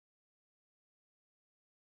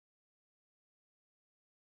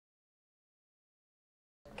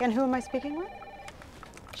And who am I speaking with?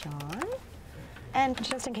 John? And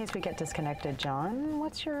just in case we get disconnected, John,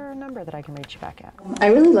 what's your number that I can reach you back at? I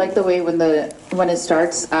really like the way when it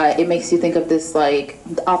starts, it makes you think of this like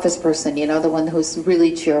office person, you know, the one who's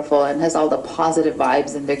really cheerful and has all the positive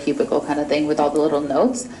vibes in their cubicle kind of thing with all the little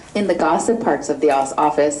notes. In the gossip parts of the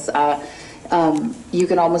office, you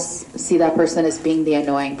can almost see that person as being the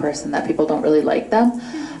annoying person, that people don't really like them.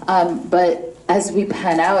 But as we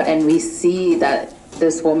pan out and we see that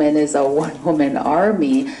this woman is a one-woman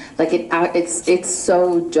army, like it's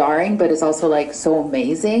so jarring, but it's also like so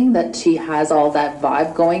amazing that she has all that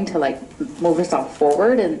vibe going to like move herself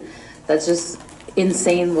forward, and that's just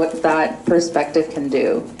insane what that perspective can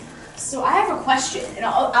do. So I have a question, and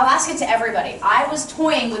I'll ask it to everybody. I was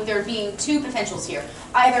toying with there being two potentials here.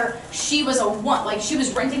 Either she was she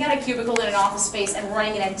was renting out a cubicle in an office space and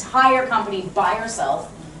running an entire company by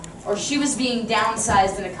herself, or she was being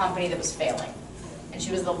downsized in a company that was failing, and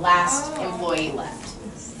she was the last employee left.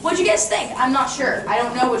 What'd you guys think? I'm not sure. I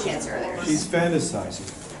don't know which answer there is. She's fantasizing.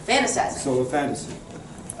 Fantasizing. So a fantasy.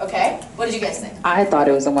 Okay. What did you guys think? I thought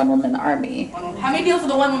it was a one-woman army. How many people for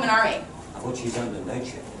the one-woman army? I thought she's on the night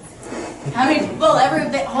shift. How many? Well,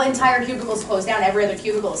 the whole entire cubicle is closed down. Every other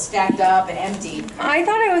cubicle is stacked up and empty. I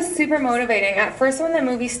thought it was super motivating. At first, when the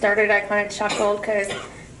movie started, I kind of chuckled because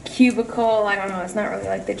cubicle, I don't know, it's not really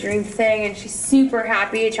like the dream thing, and she's super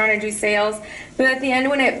happy trying to do sales. But at the end,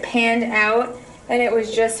 when it panned out and it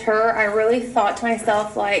was just her, I really thought to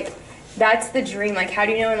myself, like, that's the dream. Like, how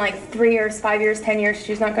do you know in like 3 years, 5 years, 10 years,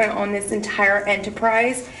 she's not going to own this entire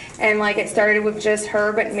enterprise? And like, it started with just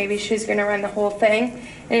her, but maybe she's going to run the whole thing.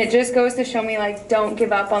 And it just goes to show me, like, don't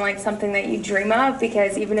give up on like something that you dream of,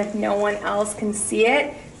 because even if no one else can see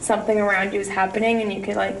it, something around you is happening, and you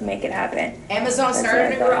can like make it happen. Amazon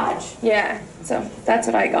started in a garage. Yeah, so that's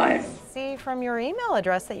what I got. See from your email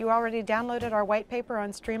address that you already downloaded our white paper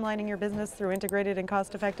on streamlining your business through integrated and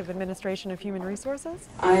cost-effective administration of human resources.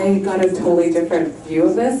 I got a totally different view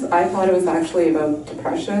of this. I thought it was actually about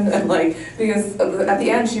depression, and like, because at the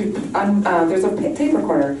end there's a tape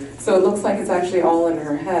recorder, so it looks like it's actually all in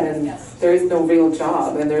her head, and there is no real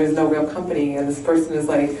job and there is no real company, and this person is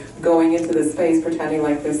like going into this space pretending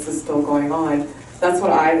like this is still going on. That's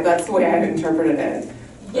the way I interpreted it.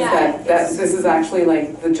 Yeah, that this is actually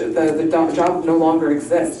like the job no longer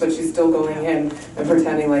exists, but she's still going in and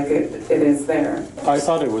pretending like it is there. I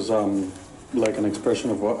thought it was like an expression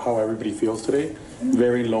of how everybody feels today,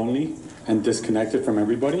 very lonely and disconnected from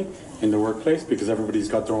everybody in the workplace, because everybody's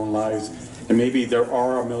got their own lives, and maybe there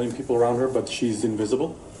are a million people around her, but she's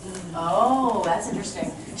invisible. Oh, that's interesting.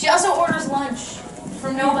 She also orders lunch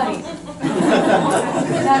from nobody.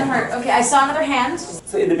 That hurt. Okay, I saw another hand.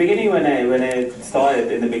 So in the beginning, when I saw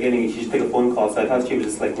it in the beginning, she just took a phone call, so I thought she was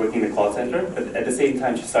just like working in the call center. But at the same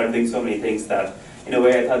time, she started doing so many things that, in a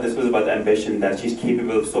way, I thought this was about the ambition, that she's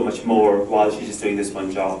capable of so much more while she's just doing this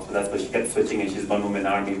one job. So that's why she kept switching, and she's one-woman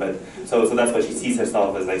army. But so that's why she sees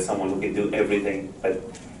herself as like someone who can do everything. But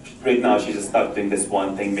right now, she's just stuck doing this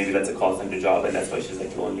one thing. Maybe that's a call center job, and that's why she's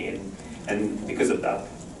like lonely, and because of that.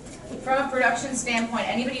 From a production standpoint,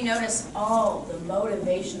 anybody notice all the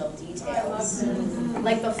motivational details?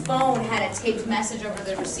 Like the phone had a taped message over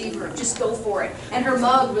the receiver, just go for it. And her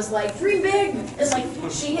mug was like, dream big. It's like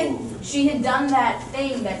she had done that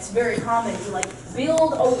thing that's very common to like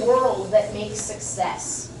build a world that makes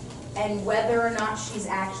success. And whether or not she's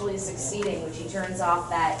actually succeeding when she turns off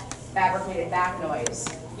that fabricated back noise,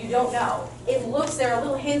 you don't know. It looks, there are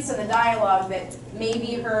little hints in the dialogue that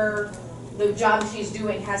maybe the job she's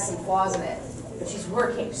doing has some flaws in it, but she's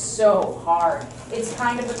working so hard. It's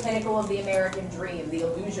kind of the pinnacle of the American dream, the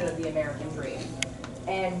illusion of the American dream.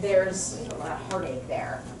 And there's a lot of heartache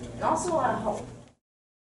there, and also a lot of hope.